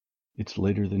It's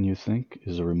later than you think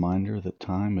is a reminder that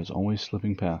time is always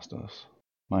slipping past us.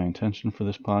 My intention for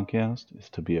this podcast is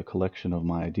to be a collection of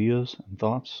my ideas and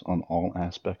thoughts on all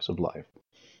aspects of life.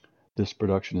 This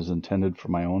production is intended for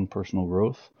my own personal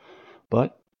growth,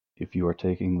 but if you are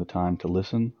taking the time to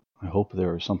listen, I hope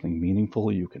there is something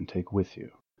meaningful you can take with you.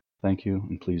 Thank you,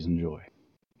 and please enjoy.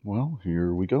 Well,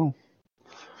 here we go.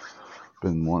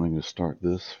 Been wanting to start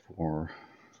this for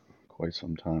quite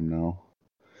some time now.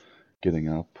 Getting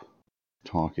up,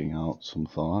 talking out some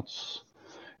thoughts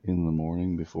in the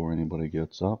morning before anybody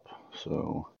gets up.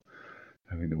 So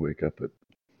having to wake up at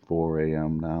 4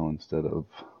 a.m. now instead of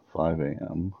 5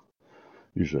 a.m.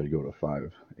 Usually I go to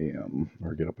 5 a.m.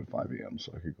 or get up at 5 a.m.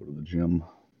 so I could go to the gym.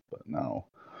 But now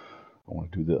I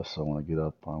want to do this. I want to get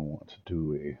up. I want to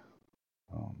do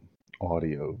a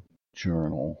audio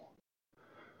journal.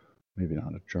 Maybe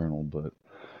not a journal, but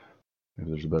maybe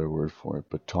there's a better word for it.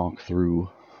 But talk through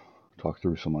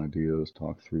some ideas,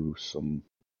 talk through some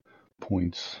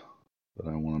points that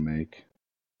I want to make,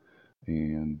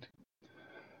 and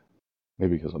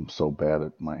maybe because I'm so bad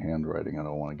at my handwriting, I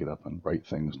don't want to get up and write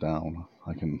things down.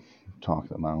 I can talk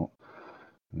them out,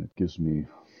 and it gives me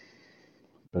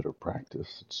better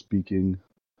practice at speaking,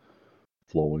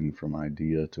 flowing from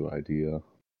idea to idea. I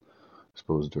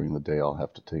suppose during the day I'll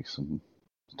have to take some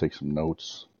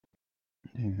notes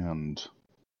and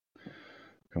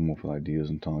come up with ideas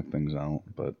and talk things out,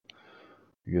 but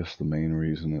I guess the main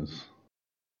reason is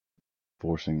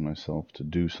forcing myself to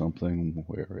do something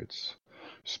where it's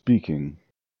speaking,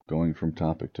 going from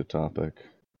topic to topic,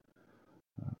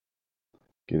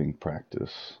 getting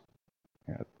practice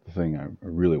at the thing I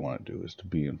really want to do is to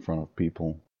be in front of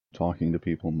people, talking to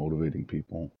people, motivating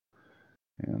people,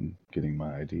 and getting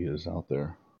my ideas out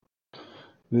there.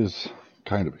 It is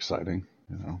kind of exciting,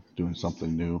 doing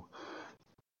something new,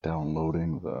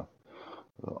 downloading the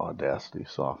Audacity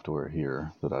software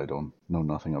here that I don't know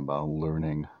nothing about,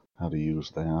 learning how to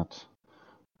use that,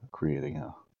 creating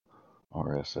a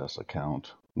RSS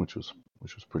account, which was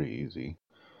pretty easy,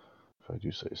 if I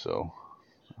do say so,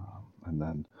 and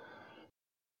then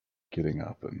getting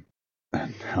up and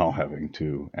now having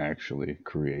to actually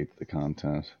create the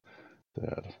content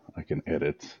that I can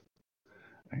edit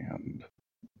and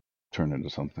turn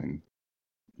into something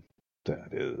that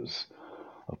is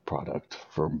a product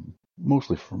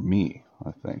mostly for me,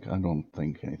 I think. I don't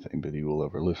think anybody will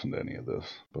ever listen to any of this,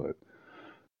 but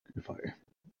if I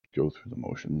go through the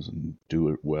motions and do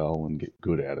it well and get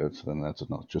good at it, then that's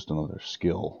just another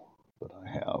skill that I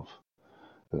have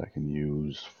that I can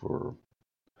use for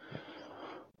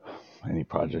any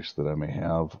projects that I may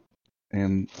have,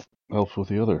 and helps with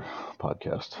the other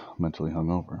podcast, Mentally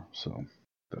Hungover, so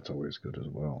that's always good as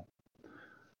well.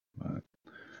 But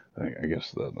I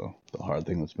guess the hard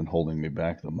thing that's been holding me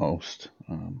back the most,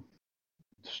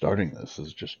 starting this,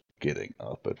 is just getting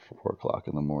up at 4 o'clock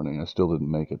in the morning. I still didn't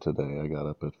make it today. I got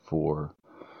up at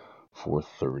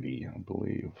 4:30, I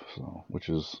believe, so which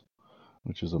is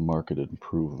a marked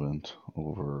improvement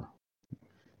over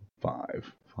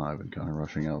 5 and kind of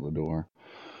rushing out the door.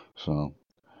 So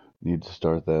need to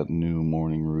start that new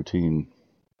morning routine.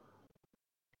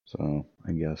 So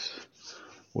I guess,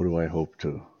 what do I hope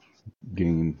to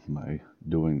gain by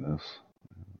doing this?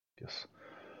 I guess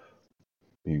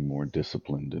being more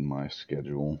disciplined in my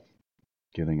schedule,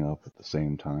 getting up at the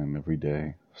same time every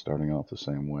day, starting off the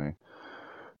same way,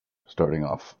 starting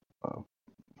off,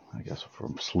 I guess,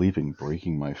 from sleeping,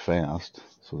 breaking my fast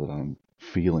so that I'm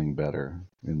feeling better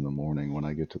in the morning when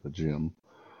I get to the gym.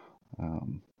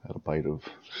 Had a bite of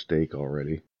steak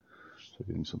already, so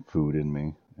getting some food in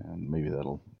me, and maybe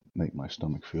that'll make my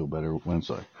stomach feel better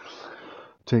once I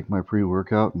take my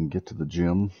pre-workout and get to the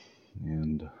gym,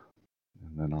 and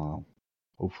then I'll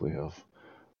hopefully have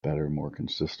better, more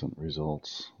consistent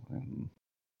results, and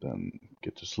then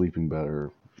get to sleeping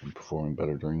better and performing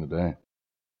better during the day.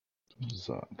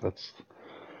 That's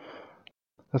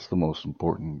the most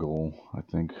important goal, I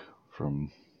think,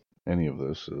 from any of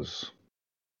this, is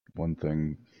one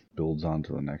thing builds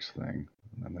onto the next thing,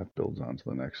 and then that builds onto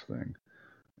the next thing,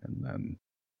 and then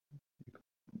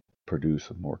produce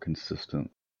a more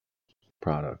consistent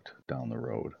product down the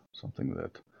road, something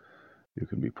that you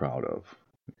can be proud of,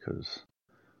 because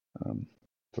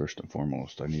first and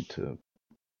foremost, I need to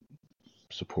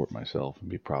support myself and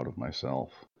be proud of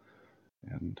myself,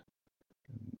 and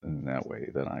in that way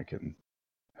then I can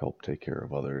help take care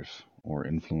of others or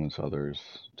influence others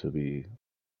to be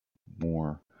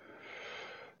more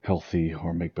healthy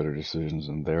or make better decisions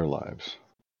in their lives.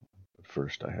 But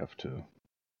first I have to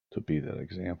be that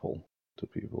example to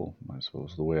people, I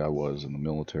suppose, the way I was in the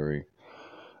military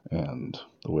and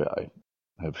the way I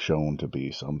have shown to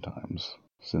be sometimes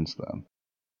since then.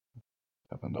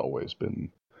 Haven't always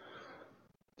been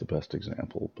the best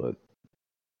example, but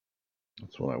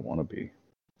that's what I want to be.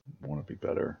 I want to be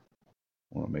better.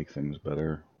 I want to make things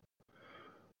better.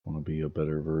 I want to be a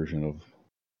better version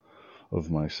of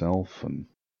myself and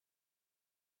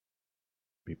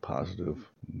be positive.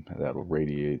 And that'll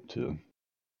radiate to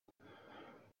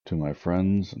my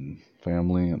friends and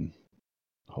family and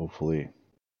hopefully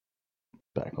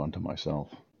back onto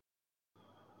myself.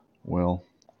 Well,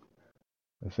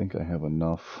 I think I have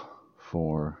enough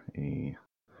for a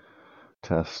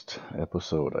test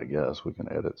episode, I guess. We can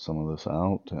edit some of this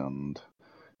out and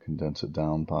condense it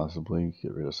down possibly,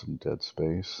 get rid of some dead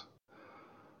space.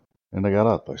 And I got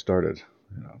up, I started.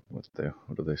 What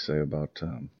do they say about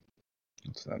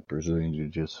what's that, Brazilian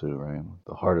Jiu-Jitsu, right?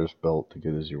 The hardest belt to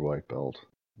get is your white belt.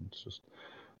 It's just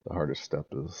the hardest step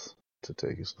is to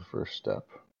take is the first step,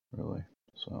 really.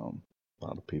 So a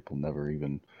lot of people never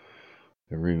even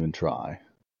try.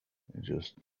 They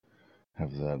just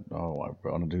have that, oh, I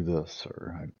want to do this,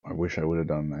 or I wish I would have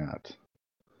done that.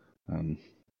 And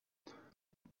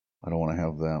I don't want to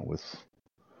have that with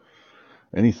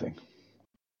anything.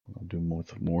 I'll do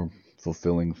more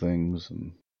fulfilling things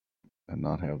and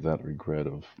not have that regret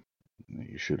of,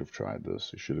 you should have tried this,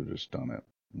 you should have just done it.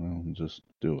 Well, just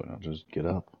do it. I'll just get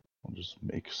up. I'll just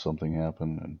make something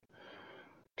happen and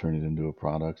turn it into a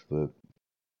product that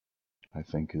I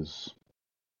think is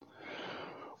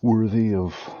worthy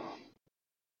of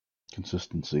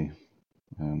consistency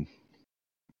and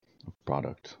of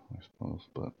product, I suppose.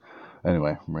 But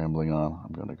anyway, I'm rambling on.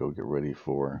 I'm going to go get ready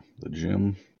for the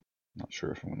gym. Not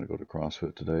sure if I'm going to go to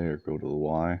CrossFit today or go to the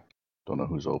Y. Don't know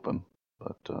who's open,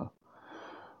 but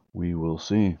we will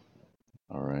see.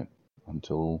 All right.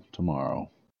 Until tomorrow.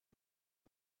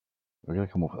 I gotta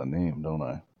come up with a name, don't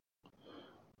I?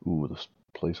 Ooh, the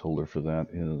placeholder for that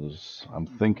is, I'm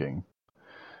thinking,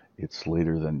 it's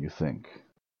later than you think.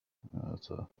 It's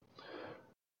a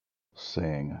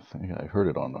saying. I think I heard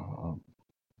it on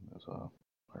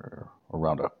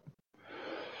around a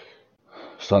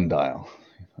sundial.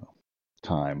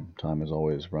 Time is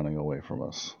always running away from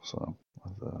us. So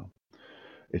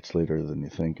it's later than you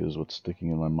think is what's sticking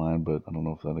in my mind, but I don't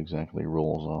know if that exactly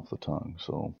rolls off the tongue.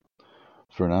 So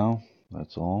for now,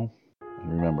 that's all.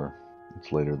 And remember,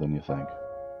 it's later than you think.